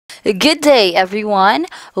Good day, everyone.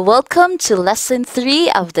 Welcome to Lesson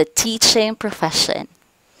 3 of the Teaching Profession.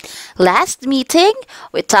 Last meeting,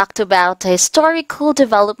 we talked about the historical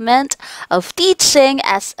development of teaching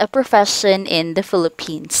as a profession in the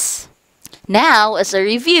Philippines. Now, as a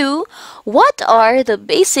review, what are the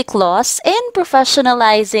basic laws in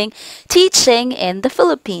professionalizing teaching in the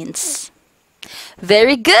Philippines?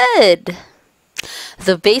 Very good!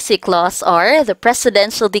 The basic laws are the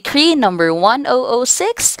Presidential Decree number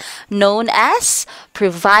 1006, known as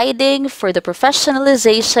Providing for the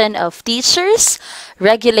Professionalization of Teachers,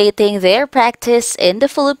 Regulating Their Practice in the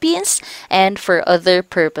Philippines, and for other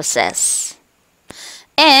purposes.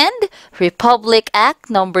 And Republic Act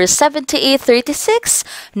number 7836,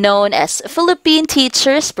 known as Philippine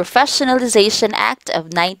Teachers Professionalization Act of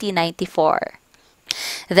 1994.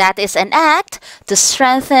 That is an act to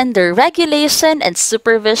strengthen the regulation and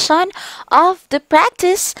supervision of the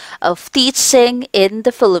practice of teaching in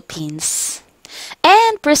the Philippines,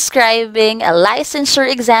 and prescribing a licensure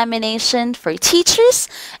examination for teachers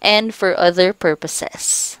and for other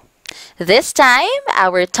purposes. This time,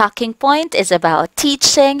 our talking point is about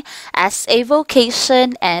teaching as a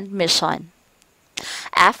vocation and mission.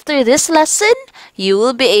 After this lesson, you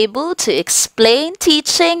will be able to explain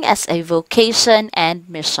teaching as a vocation and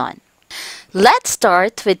mission. Let's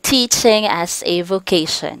start with teaching as a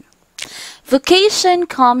vocation. Vocation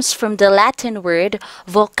comes from the Latin word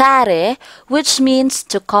vocare, which means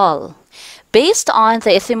to call. Based on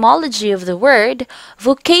the etymology of the word,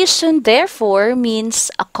 vocation therefore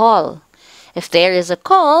means a call. If there is a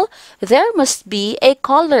call, there must be a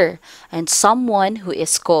caller and someone who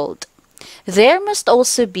is called. There must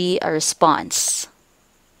also be a response.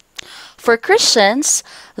 For Christians,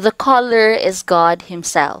 the caller is God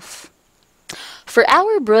Himself. For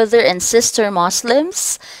our brother and sister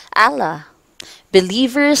Muslims, Allah.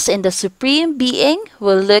 Believers in the Supreme Being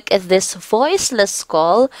will look at this voiceless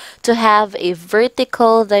call to have a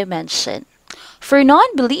vertical dimension. For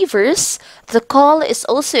non-believers, the call is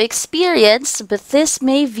also experienced, but this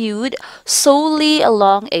may be viewed solely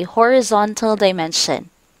along a horizontal dimension.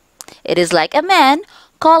 It is like a man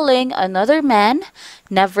calling another man,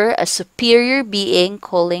 never a superior being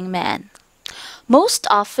calling man. Most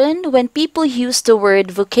often, when people use the word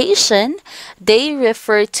vocation, they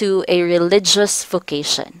refer to a religious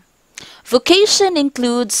vocation. Vocation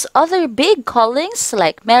includes other big callings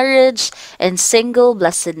like marriage and single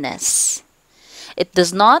blessedness. It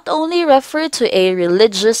does not only refer to a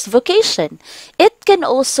religious vocation. It can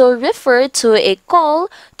also refer to a call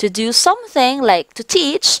to do something like to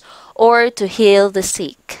teach or to heal the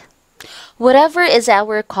sick. Whatever is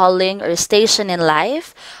our calling or station in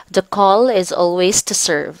life, the call is always to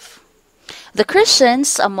serve. The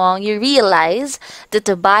Christians among you realize that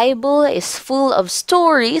the Bible is full of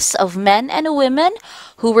stories of men and women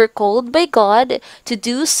who were called by God to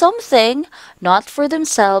do something not for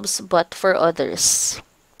themselves but for others.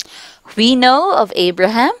 We know of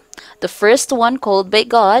Abraham, the first one called by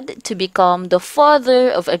God to become the father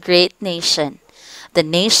of a great nation, the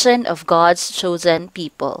nation of God's chosen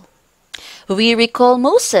people. We recall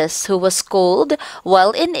Moses, who was called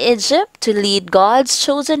while in Egypt to lead God's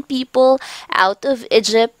chosen people out of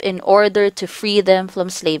Egypt in order to free them from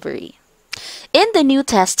slavery. In the New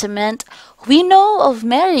Testament, we know of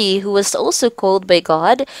Mary, who was also called by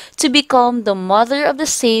God to become the mother of the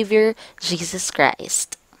Savior, Jesus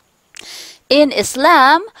Christ. In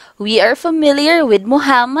Islam, we are familiar with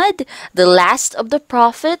Muhammad, the last of the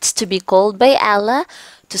prophets to be called by Allah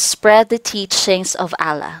to spread the teachings of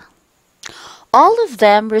Allah. All of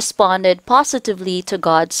them responded positively to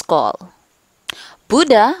God's call.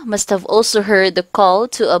 Buddha must have also heard the call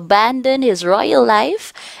to abandon his royal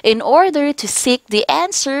life in order to seek the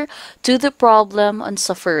answer to the problem on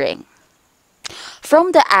suffering.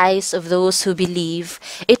 From the eyes of those who believe,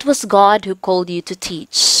 it was God who called you to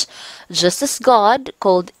teach, just as God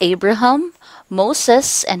called Abraham,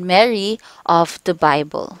 Moses, and Mary of the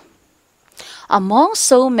Bible. Among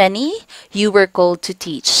so many, you were called to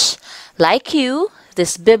teach. Like you,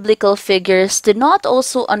 these biblical figures did not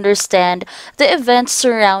also understand the events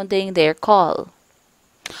surrounding their call.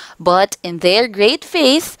 But in their great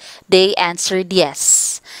faith, they answered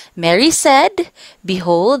yes. Mary said,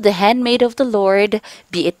 "Behold, the handmaid of the Lord,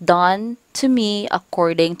 be it done to me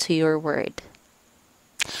according to your word."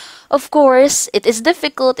 Of course, it is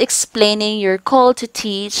difficult explaining your call to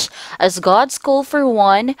teach as God's call for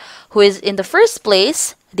one who is in the first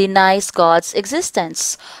place denies God's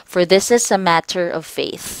existence, for this is a matter of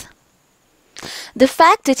faith. The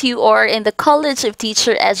fact that you are in the College of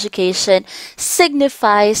Teacher Education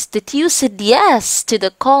signifies that you said yes to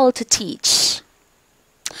the call to teach.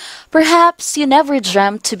 Perhaps you never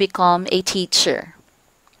dreamt to become a teacher,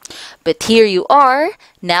 but here you are,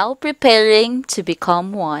 now preparing to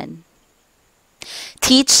become one.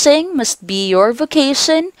 Teaching must be your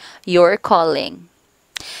vocation, your calling.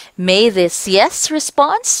 May this yes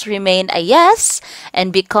response remain a yes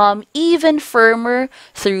and become even firmer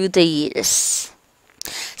through the years.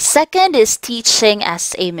 Second is teaching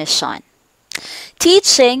as a mission.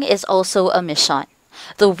 Teaching is also a mission.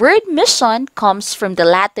 The word mission comes from the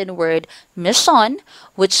Latin word mission,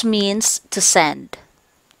 which means to send.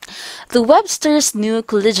 The Webster's New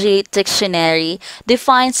Collegiate Dictionary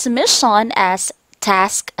defines mission as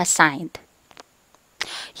task assigned.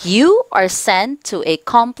 You are sent to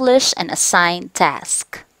accomplish an assigned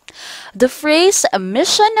task. The phrase "a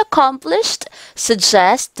mission accomplished"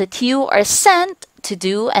 suggests that you are sent to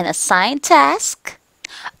do an assigned task,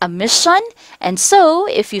 a mission, and so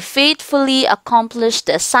if you faithfully accomplish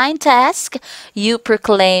the assigned task, you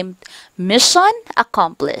proclaim mission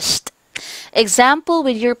accomplished. Example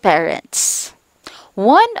with your parents.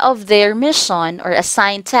 One of their mission or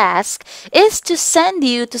assigned task is to send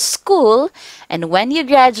you to school, and when you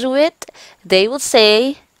graduate, they will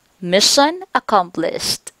say, mission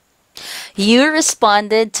accomplished. You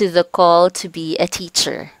responded to the call to be a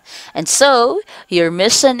teacher. And so, your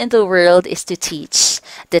mission in the world is to teach.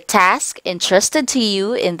 The task entrusted to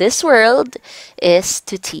you in this world is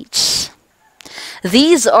to teach.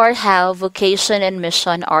 These are how vocation and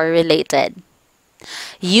mission are related.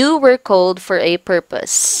 You were called for a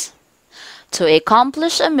purpose, to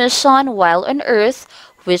accomplish a mission while on earth,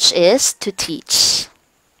 which is to teach.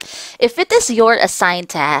 If it is your assigned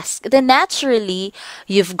task, then naturally,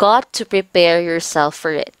 you've got to prepare yourself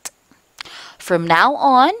for it. From now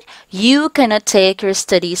on, you cannot take your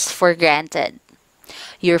studies for granted.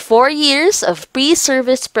 Your 4 years of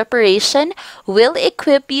pre-service preparation will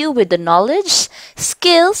equip you with the knowledge,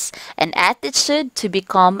 skills, and attitude to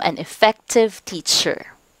become an effective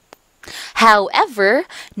teacher. However,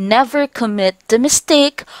 never commit the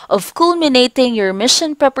mistake of culminating your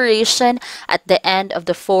mission preparation at the end of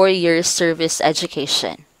the 4-year service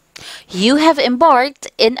education. You have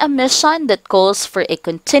embarked in a mission that calls for a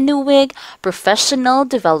continuing professional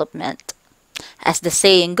development. As the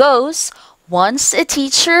saying goes, once a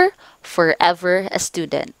teacher, forever a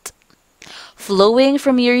student. Flowing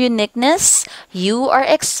from your uniqueness, you are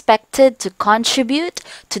expected to contribute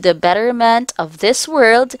to the betterment of this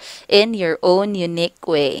world in your own unique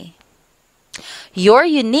way. Your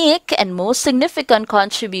unique and most significant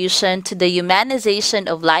contribution to the humanization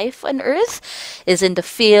of life on earth is in the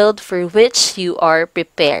field for which you are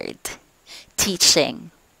prepared: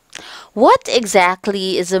 teaching. What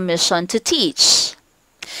exactly is a mission to teach?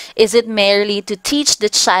 Is it merely to teach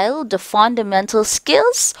the child the fundamental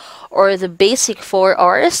skills or the basic 4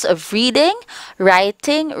 R's of reading,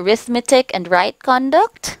 writing, arithmetic, and right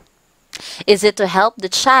conduct? Is it to help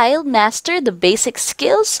the child master the basic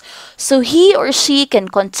skills so he or she can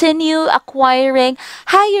continue acquiring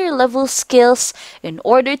higher level skills in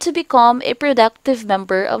order to become a productive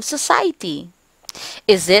member of society?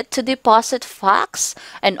 Is it to deposit facts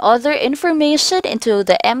and other information into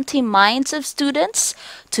the empty minds of students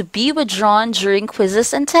to be withdrawn during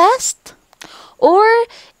quizzes and tests? Or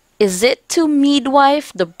is it to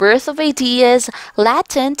midwife the birth of ideas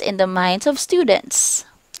latent in the minds of students?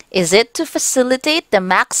 Is it to facilitate the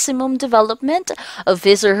maximum development of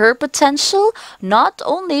his or her potential, not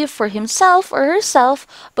only for himself or herself,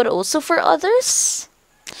 but also for others?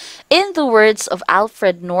 In the words of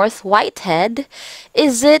Alfred North Whitehead,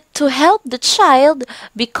 is it to help the child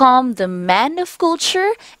become the man of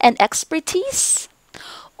culture and expertise?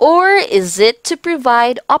 Or is it to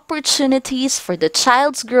provide opportunities for the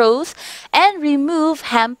child's growth and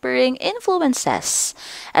remove hampering influences,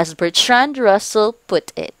 as Bertrand Russell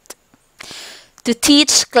put it? To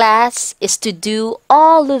teach class is to do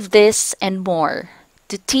all of this and more.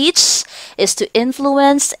 To teach is to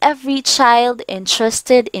influence every child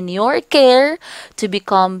entrusted in your care to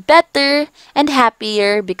become better and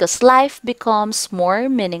happier because life becomes more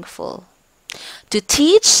meaningful. To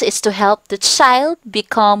teach is to help the child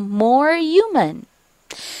become more human.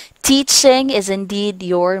 Teaching is indeed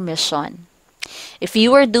your mission. If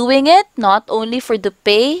you are doing it not only for the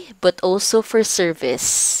pay but also for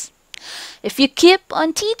service. If you keep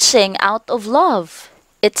on teaching out of love,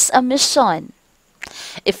 it's a mission.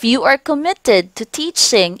 If you are committed to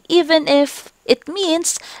teaching, even if it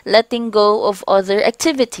means letting go of other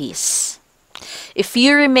activities. If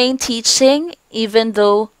you remain teaching, even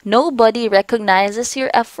though nobody recognizes your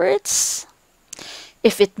efforts.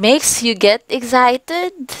 If it makes you get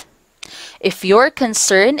excited. If your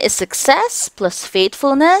concern is success plus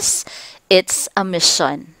faithfulness, it's a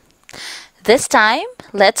mission. This time,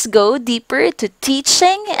 let's go deeper to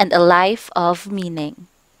teaching and a life of meaning.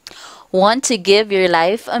 Want to give your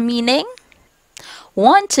life a meaning?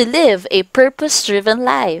 Want to live a purpose-driven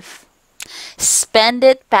life? Spend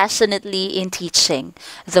it passionately in teaching,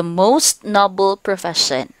 the most noble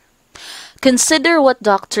profession. Consider what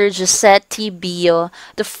Dr. Giuseppe Bio,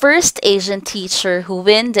 the first Asian teacher who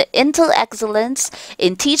won the Intel Excellence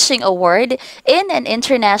in Teaching Award in an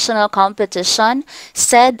international competition,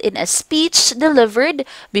 said in a speech delivered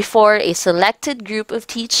before a selected group of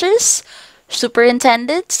teachers,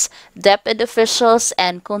 superintendents, deputy officials,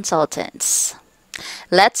 and consultants.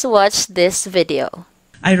 Let's watch this video.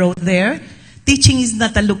 I wrote there, teaching is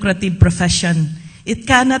not a lucrative profession. It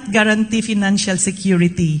cannot guarantee financial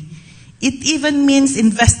security. It even means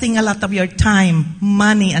investing a lot of your time,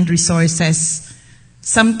 money, and resources.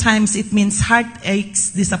 Sometimes it means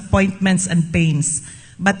heartaches, disappointments, and pains.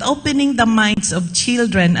 But opening the minds of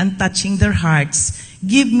children and touching their hearts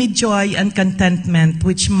give me joy and contentment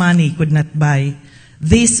which money could not buy.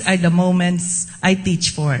 These are the moments I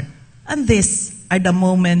teach for. And these are the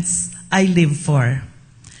moments I live for.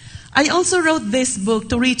 I also wrote this book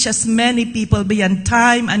to reach as many people beyond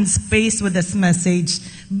time and space with this message.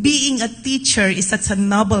 Being a teacher is such a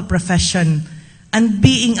noble profession, and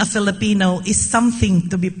being a Filipino is something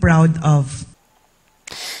to be proud of.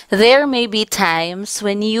 There may be times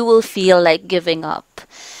when you will feel like giving up.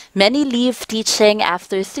 Many leave teaching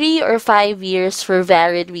after 3 or 5 years for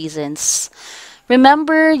varied reasons.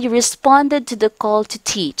 Remember, you responded to the call to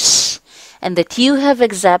teach, and that you have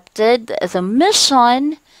accepted the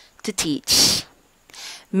mission to teach.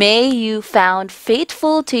 May you found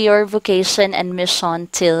faithful to your vocation and mission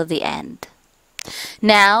till the end.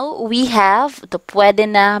 Now we have the Pwede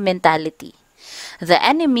na mentality, the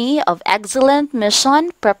enemy of excellent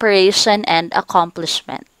mission, preparation, and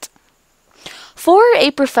accomplishment. For a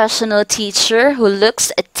professional teacher who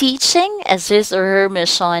looks at teaching as his or her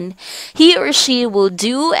mission, he or she will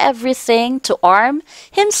do everything to arm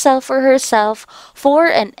himself or herself for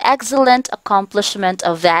an excellent accomplishment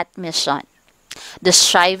of that mission. The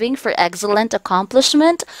striving for excellent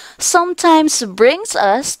accomplishment sometimes brings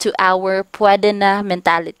us to our Pwede na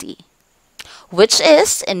mentality, which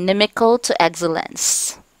is inimical to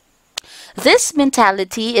excellence. This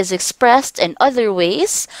mentality is expressed in other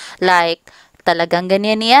ways like talagang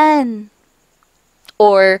ganyan yan,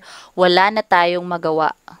 or wala na tayong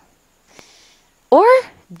magawa, or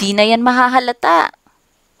di na yan mahahalata,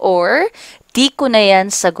 or di ko na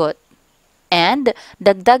yan sagot, and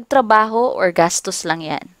dagdag trabaho or gastos lang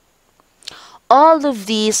yan. All of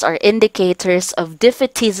these are indicators of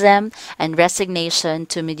defeatism and resignation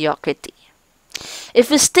to mediocrity.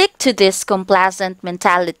 If we stick to this complacent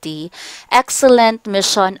mentality, excellent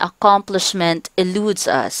mission accomplishment eludes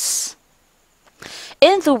us.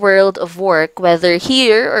 In the world of work, whether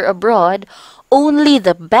here or abroad, only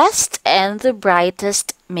the best and the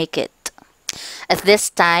brightest make it. At this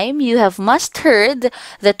time, you have must heard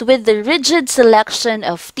that with the rigid selection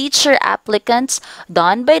of teacher applicants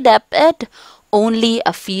done by DepEd, only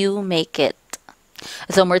a few make it.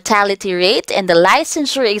 The mortality rate in the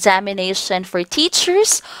licensure examination for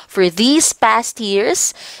teachers for these past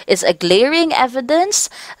years is a glaring evidence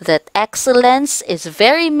that excellence is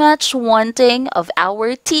very much wanting of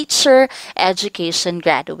our teacher education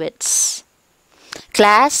graduates.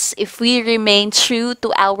 Class, if we remain true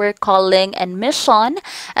to our calling and mission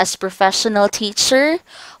as professional teacher,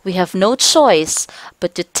 we have no choice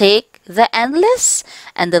but to take the endless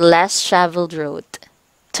and the less traveled road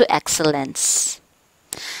to excellence.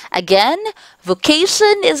 Again,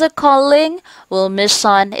 vocation is a calling, while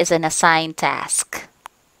mission is an assigned task.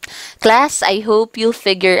 Class, I hope you'll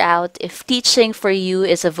figure out if teaching for you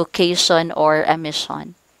is a vocation or a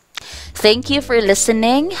mission. Thank you for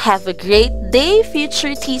listening. Have a great day,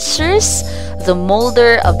 future teachers, the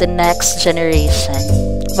molder of the next generation.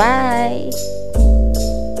 Bye!